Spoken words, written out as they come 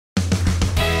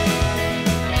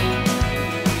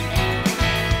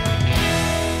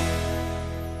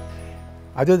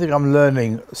I don't think I'm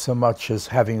learning so much as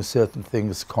having certain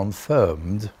things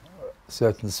confirmed.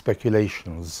 Certain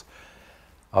speculations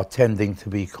are tending to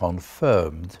be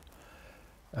confirmed,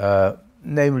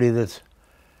 namely that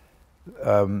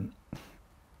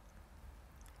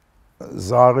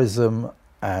Tsarism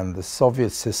and the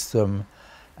Soviet system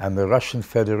and the Russian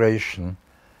Federation,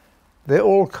 they're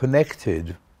all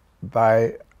connected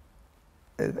by,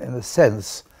 in a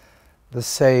sense, the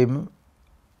same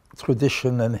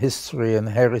tradition and history and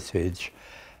heritage.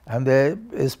 And there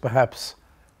is perhaps,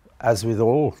 as with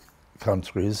all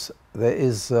countries, there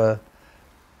is a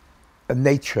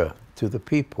nature to the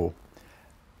people.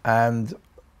 And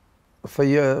for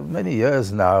many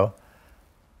years now,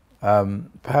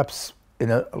 perhaps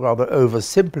in a rather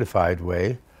oversimplified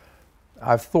way,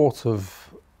 I've thought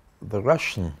of the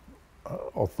Russian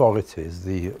authorities,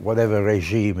 whatever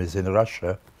regime is in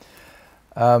Russia,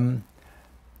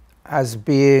 as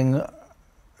being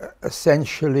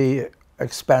essentially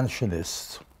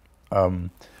expansionist.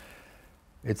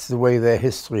 It's the way their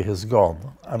history has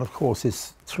gone. And of course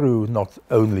it's true not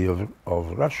only of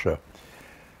Russia.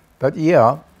 But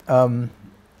yeah, I've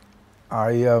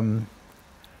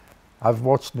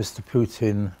watched Mr.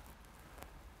 Putin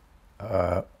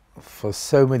for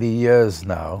so many years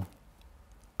now,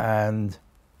 and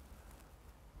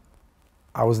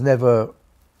I was never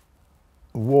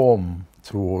warm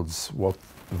towards what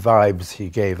vibes he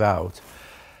gave out.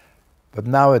 But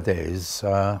nowadays,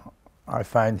 I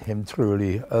find him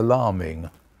truly alarming.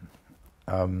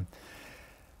 And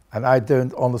I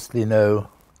don't honestly know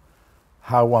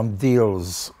how one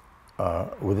deals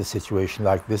with a situation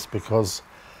like this, because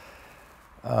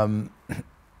the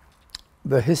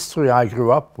history I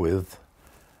grew up with,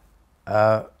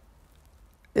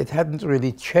 it hadn't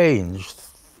really changed.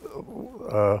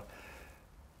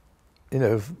 You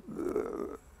know,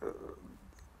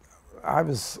 I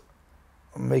was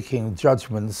making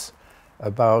judgments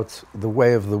about the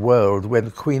way of the world when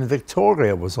Queen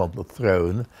Victoria was on the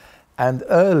throne, and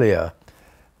earlier.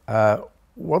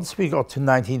 Once we got to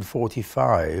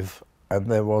 1945, and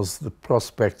there was the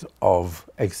prospect of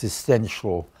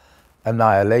existential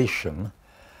annihilation,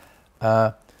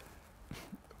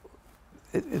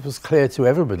 it was clear to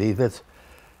everybody that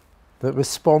the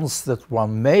response that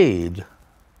one made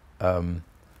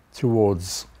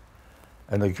towards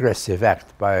an aggressive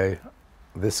act by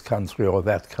this country or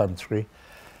that country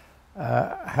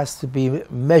has to be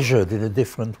measured in a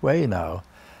different way now.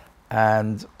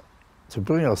 And to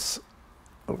bring us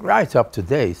right up to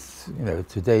date, you know,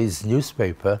 today's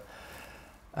newspaper,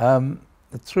 the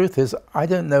truth is, I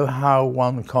don't know how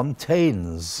one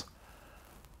contains,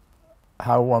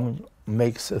 how one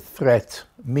makes a threat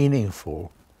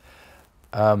meaningful.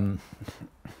 You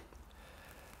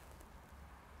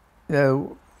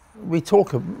know, we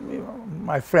talk,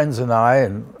 my friends and I,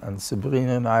 and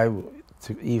Sabrina and I,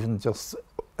 even just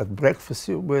at breakfast,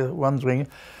 we're wondering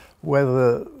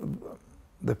whether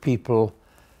the people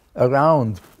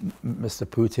around Mr.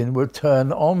 Putin will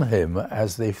turn on him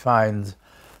as they find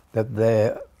that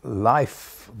their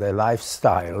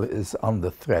lifestyle is under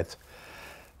threat.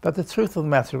 But the truth of the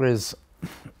matter is,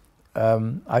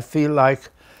 I feel like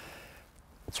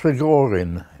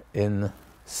Trigorin in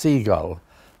Seagull,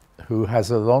 who has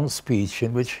a long speech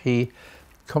in which he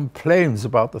complains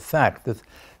about the fact that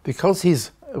because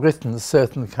he's written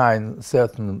certain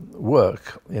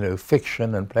work, you know,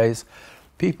 fiction and plays,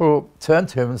 people turn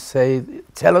to him and say,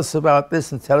 tell us about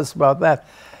this and tell us about that.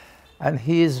 And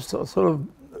he is sort of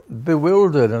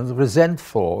bewildered and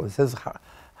resentful. He says,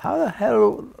 how the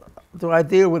hell do I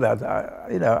deal with that?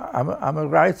 You know, I'm a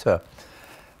writer.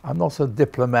 I'm not a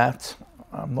diplomat.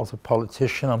 I'm not a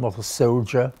politician. I'm not a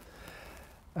soldier.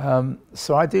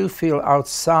 So I do feel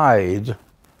outside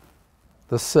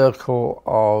the circle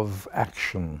of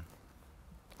action.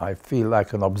 I feel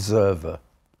like an observer.